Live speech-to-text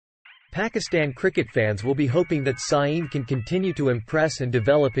Pakistan cricket fans will be hoping that Saim can continue to impress and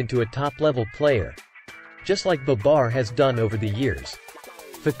develop into a top-level player, just like Babar has done over the years.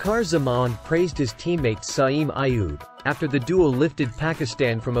 Fakhar Zaman praised his teammate Saim Ayub after the duo lifted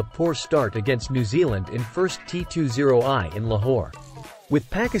Pakistan from a poor start against New Zealand in first T20I in Lahore. With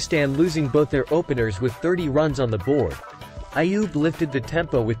Pakistan losing both their openers with 30 runs on the board, Ayub lifted the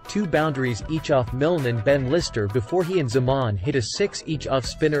tempo with 2 boundaries each off Milne and Ben Lister before he and Zaman hit a 6 each off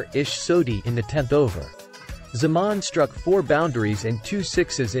spinner Ish Sodhi in the 10th over. Zaman struck 4 boundaries and 2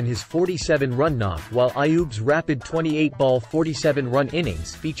 sixes in his 47-run knock, while Ayub's rapid 28-ball 47-run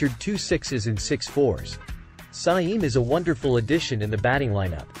innings featured 2 sixes and 6 fours. Saim is a wonderful addition in the batting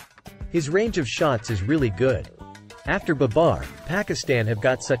lineup. His range of shots is really good. After Babar, Pakistan have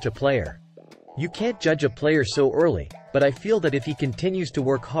got such a player. You can't judge a player so early, but I feel that if he continues to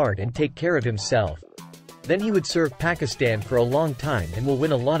work hard and take care of himself, then he would serve Pakistan for a long time and will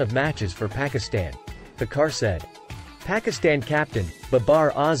win a lot of matches for Pakistan, Fakhar said. Pakistan captain,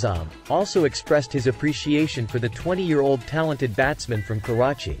 Babar Azam, also expressed his appreciation for the 20-year-old talented batsman from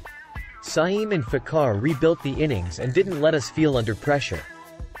Karachi. Saim and Fakhar rebuilt the innings and didn't let us feel under pressure.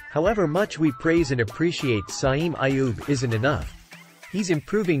 However much we praise and appreciate Saim Ayub isn't enough. He's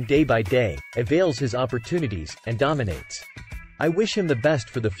improving day by day, avails his opportunities, and dominates. I wish him the best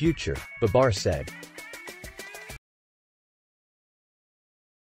for the future, Babar said.